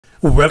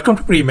Welcome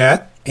to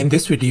PreMath. In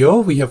this video,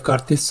 we have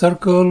got this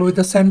circle with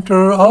the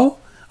center O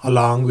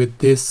along with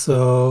this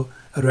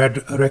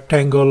red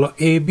rectangle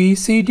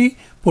ABCD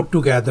put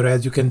together,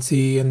 as you can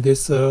see in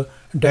this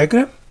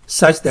diagram,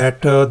 such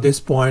that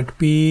this point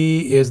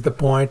P is the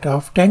point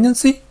of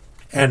tangency,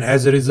 and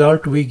as a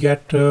result we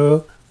get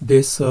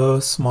this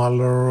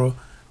smaller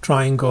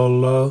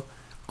triangle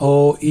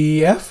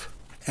OEF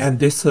and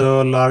this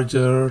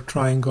larger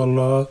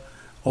triangle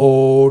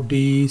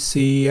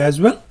ODC as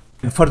well.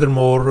 And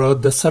furthermore,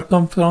 the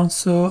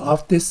circumference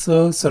of this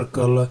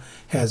circle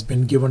has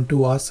been given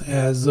to us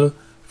as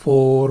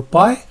 4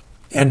 pi.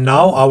 And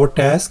now our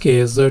task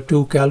is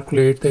to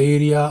calculate the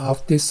area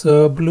of this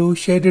blue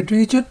shaded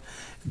region,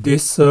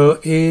 this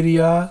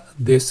area,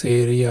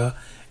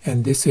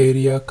 and this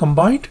area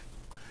combined.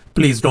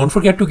 Please don't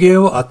forget to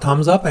give a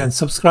thumbs up and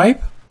subscribe.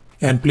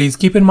 And please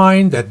keep in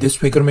mind that this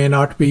figure may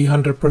not be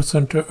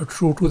 100%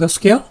 true to the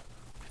scale.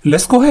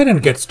 Let's go ahead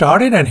and get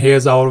started, and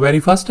here's our very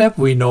first step.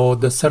 We know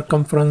the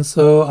circumference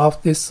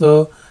of this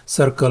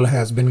circle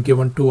has been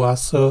given to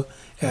us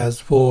as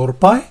 4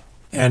 pi,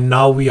 and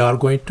now we are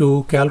going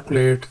to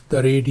calculate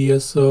the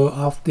radius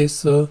of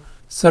this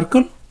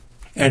circle.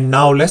 And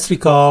now let's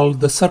recall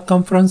the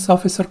circumference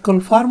of a circle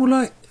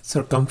formula.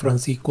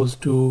 Circumference equals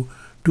to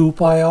 2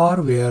 pi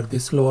r, where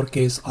this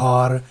lowercase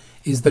r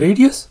is the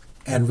radius,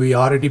 and we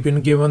already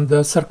been given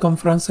the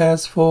circumference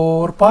as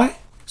 4 pi.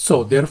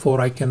 So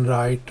therefore I can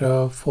write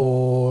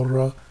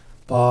 4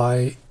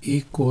 pi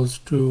equals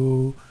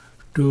to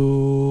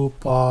 2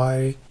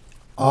 pi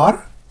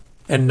r.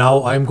 And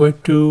now I'm going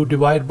to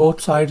divide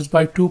both sides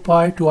by 2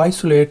 pi to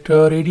isolate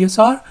radius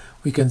r.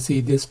 We can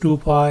see this 2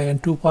 pi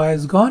and 2 pi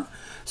is gone.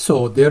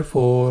 So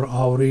therefore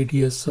our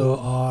radius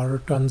r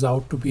turns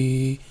out to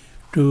be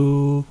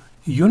 2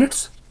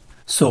 units.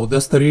 So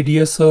thus the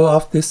radius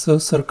of this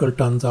circle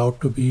turns out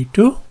to be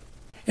 2.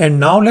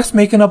 And now let's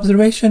make an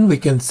observation. We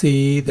can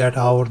see that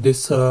our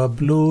this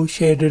blue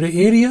shaded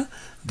area,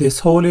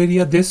 this whole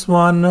area, this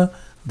one,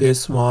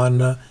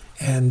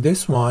 and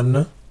this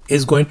one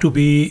is going to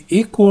be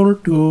equal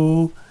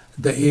to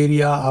the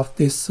area of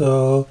this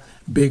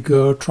big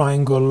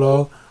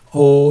triangle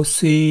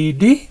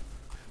OCD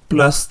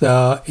plus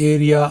the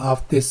area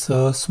of this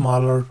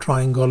smaller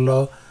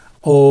triangle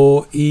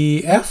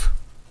OEF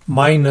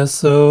minus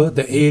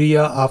the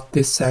area of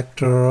this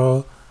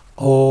sector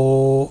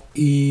OEF,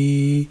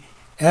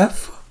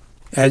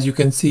 as you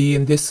can see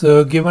in this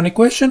given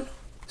equation.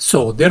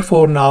 So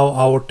therefore now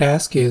our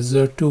task is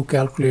to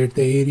calculate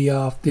the area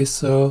of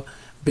this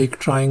big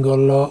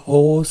triangle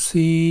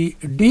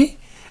OCD,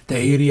 the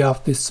area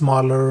of this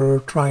smaller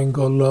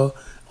triangle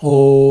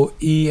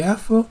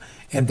OEF,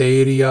 and the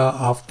area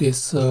of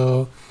this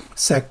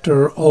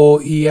sector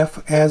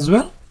OEF as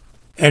well.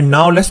 And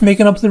now let's make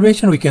an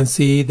observation. We can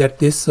see that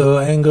this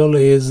angle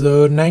is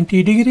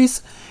 90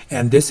 degrees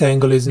and this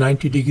angle is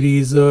 90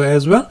 degrees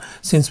as well,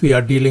 since we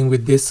are dealing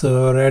with this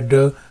red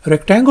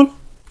rectangle.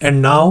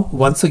 And now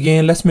once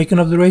again let's make an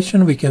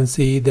observation. We can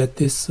see that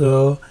this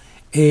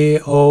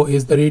AO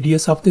is the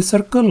radius of the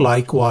circle,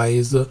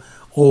 likewise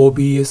OB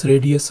is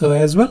radius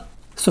as well.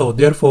 So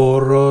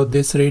therefore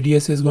this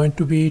radius is going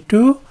to be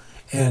 2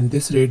 and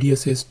this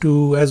radius is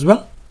 2 as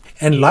well.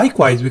 And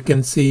likewise we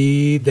can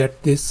see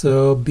that this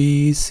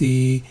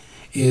BC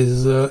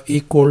is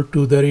equal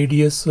to the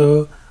radius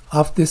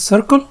of this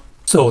circle.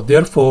 So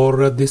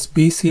therefore this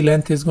BC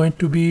length is going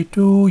to be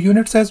 2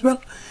 units as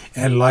well,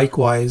 and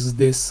likewise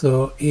this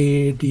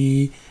AD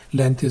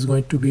length is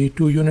going to be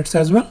 2 units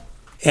as well.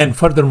 And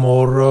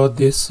furthermore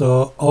this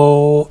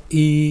OE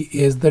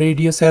is the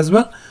radius as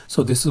well,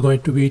 so this is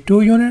going to be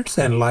 2 units,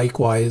 and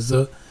likewise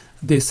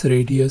this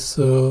radius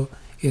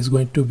is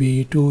going to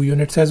be 2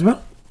 units as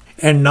well.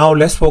 And now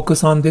let's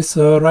focus on this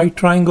right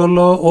triangle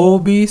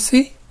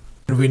OBC.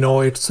 We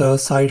know its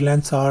side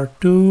lengths are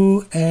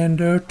 2 and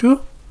 2.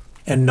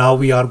 And now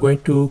we are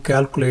going to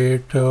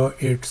calculate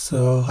its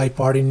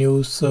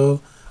hypotenuse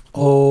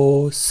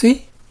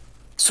OC.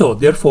 So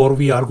therefore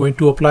we are going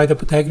to apply the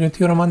Pythagorean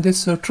theorem on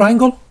this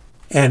triangle.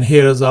 And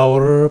here is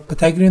our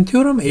Pythagorean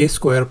theorem: a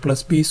square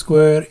plus b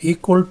square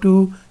equal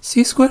to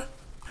c square.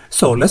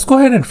 So let's go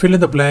ahead and fill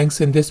in the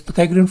blanks in this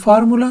Pythagorean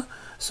formula.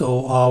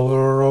 So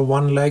our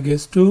one leg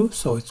is 2,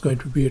 so it's going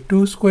to be a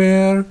 2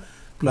 square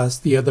plus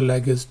the other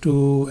leg is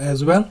 2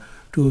 as well.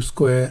 2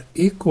 square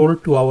equal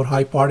to our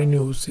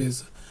hypotenuse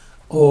is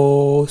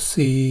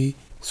OC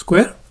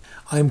square.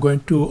 I'm going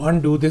to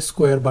undo this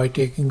square by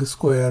taking the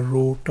square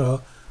root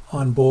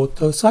on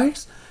both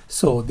sides.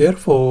 So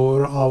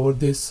therefore our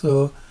this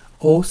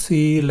OC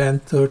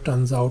length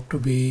turns out to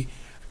be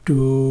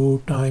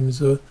 2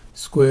 times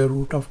square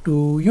root of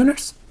 2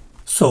 units.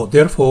 So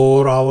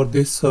therefore our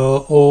this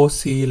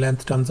OC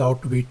length turns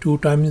out to be 2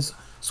 times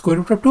square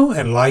root of 2,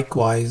 and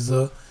likewise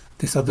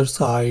this other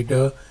side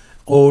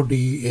OD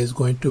is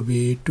going to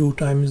be 2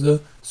 times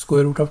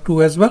square root of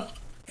 2 as well.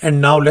 And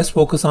now let's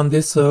focus on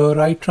this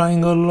right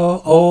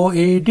triangle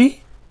OAD,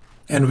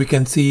 and we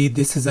can see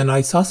this is an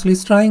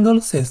isosceles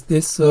triangle, since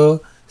this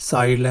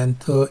side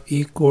length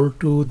equal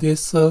to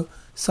this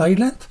side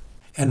length.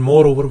 And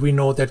moreover, we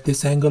know that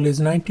this angle is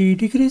 90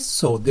 degrees.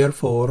 So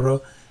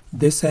therefore,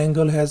 this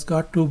angle has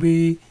got to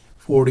be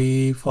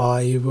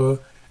 45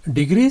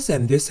 degrees,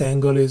 and this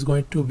angle is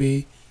going to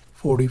be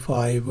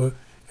 45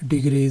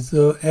 degrees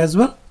as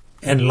well.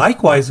 And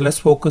likewise, let's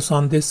focus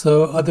on this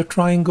other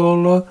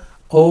triangle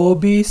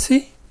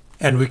OBC.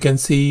 And we can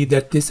see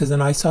that this is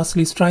an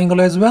isosceles triangle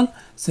as well,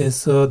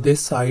 since this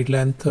side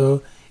length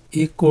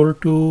equal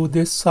to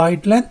this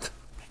side length.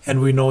 And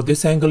we know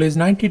this angle is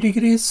 90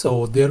 degrees,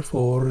 so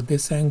therefore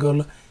this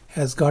angle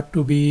has got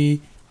to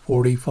be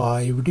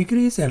 45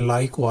 degrees, and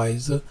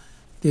likewise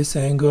this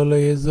angle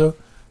is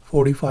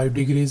 45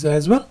 degrees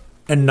as well.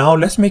 And now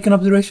let's make an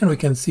observation. We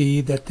can see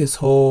that this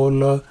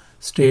whole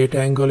straight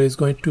angle is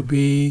going to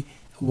be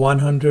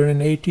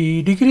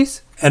 180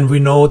 degrees, and we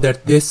know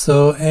that this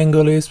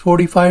angle is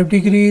 45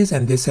 degrees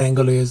and this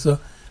angle is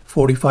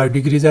 45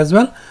 degrees as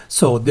well.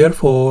 So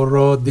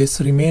therefore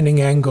this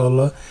remaining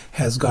angle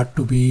has got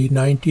to be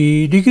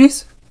 90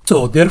 degrees.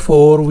 So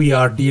therefore we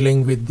are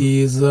dealing with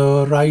these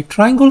right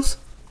triangles.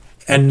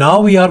 And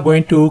now we are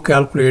going to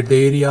calculate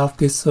the area of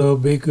this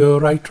big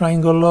right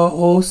triangle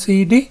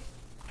OCD.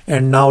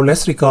 And now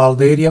let's recall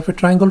the area of a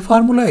triangle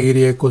formula.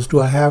 Area equals to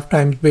a half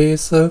times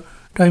base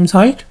times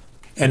height.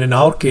 And in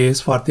our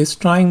case, for this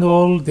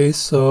triangle,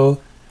 this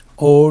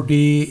OD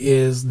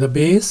is the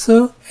base,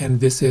 and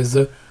this is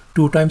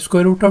 2 times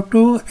square root of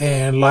 2,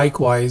 and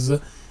likewise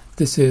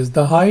this is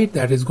the height,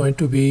 that is going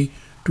to be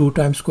 2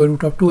 times square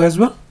root of 2 as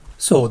well.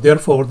 So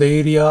therefore the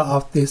area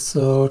of this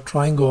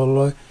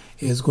triangle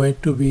is going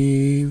to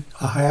be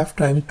a half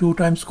times 2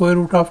 times square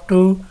root of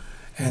 2,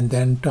 and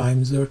then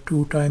times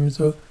 2 times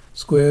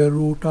square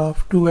root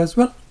of 2 as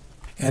well.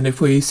 And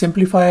if we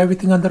simplify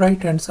everything on the right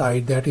hand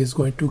side, that is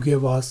going to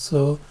give us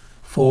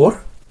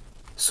 4.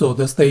 So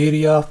thus the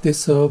area of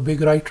this big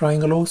right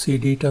triangle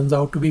OCD turns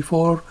out to be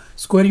 4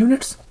 square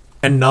units.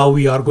 And now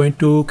we are going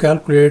to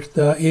calculate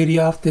the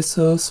area of this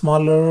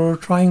smaller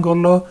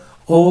triangle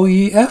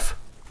OEF.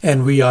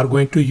 And we are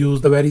going to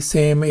use the very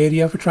same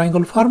area of a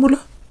triangle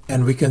formula.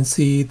 And we can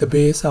see the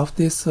base of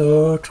this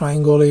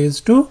triangle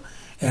is 2.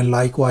 And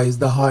likewise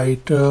the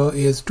height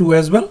is 2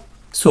 as well.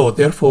 So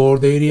therefore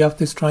the area of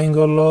this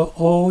triangle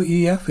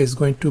OEF is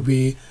going to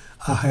be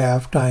a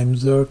half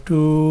times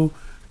 2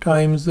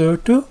 times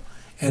 2.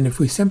 And if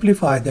we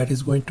simplify, that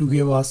is going to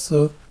give us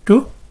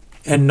 2.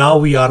 And now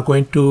we are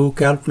going to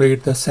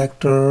calculate the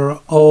sector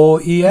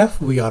OEF.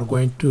 We are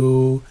going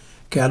to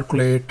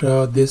calculate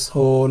this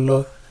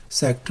whole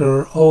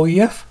sector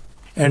OEF.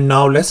 And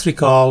now let's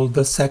recall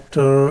the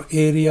sector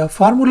area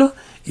formula.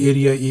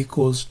 Area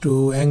equals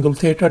to angle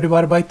theta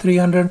divided by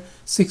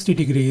 360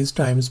 degrees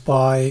times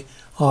pi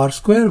r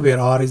square, where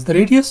r is the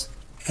radius.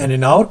 And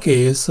in our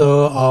case,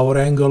 our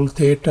angle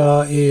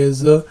theta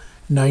is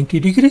 90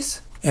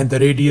 degrees and the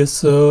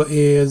radius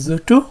is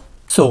 2.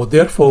 So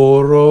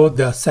therefore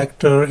the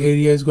sector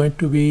area is going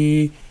to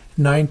be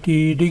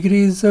 90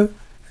 degrees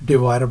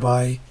divided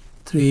by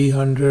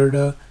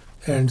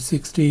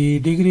 360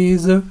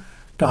 degrees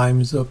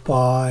times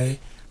pi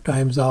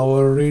times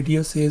our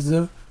radius is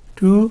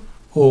 2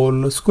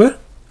 whole square.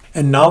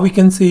 And now we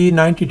can see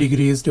 90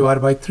 degrees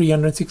divided by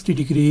 360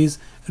 degrees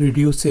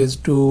reduces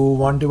to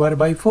 1 divided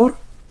by 4.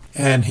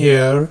 And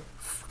here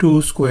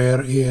 2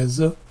 square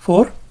is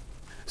 4.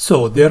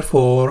 So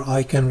therefore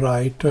I can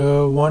write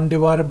 1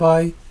 divided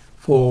by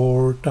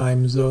 4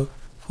 times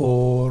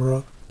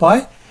 4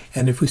 pi.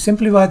 And if we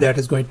simplify, that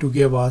is going to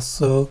give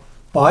us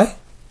pi.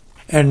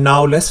 And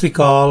now let's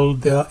recall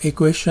the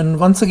equation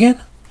once again.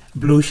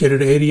 Blue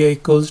shaded area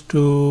equals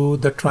to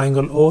the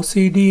triangle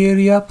OCD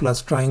area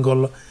plus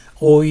triangle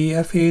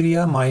OEF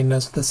area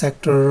minus the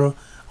sector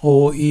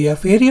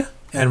OEF area.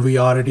 And we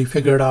already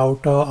figured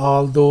out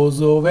all those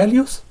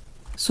values.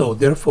 So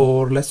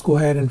therefore let's go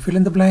ahead and fill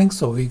in the blanks.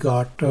 So we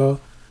got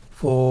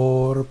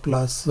 4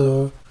 plus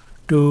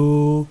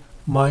 2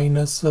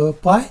 minus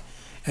pi.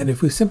 And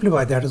if we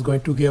simplify, that is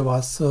going to give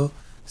us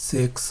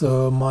 6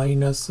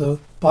 minus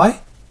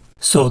pi.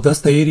 So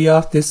thus the area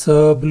of this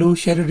blue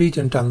shaded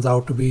region turns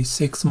out to be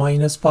 6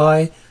 minus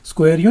pi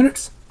square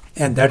units.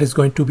 And that is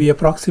going to be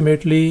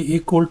approximately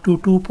equal to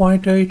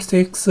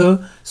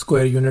 2.86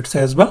 square units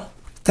as well.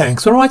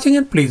 Thanks for watching,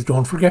 and please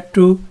don't forget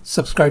to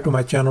subscribe to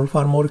my channel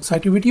for more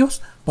exciting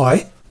videos.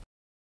 Bye.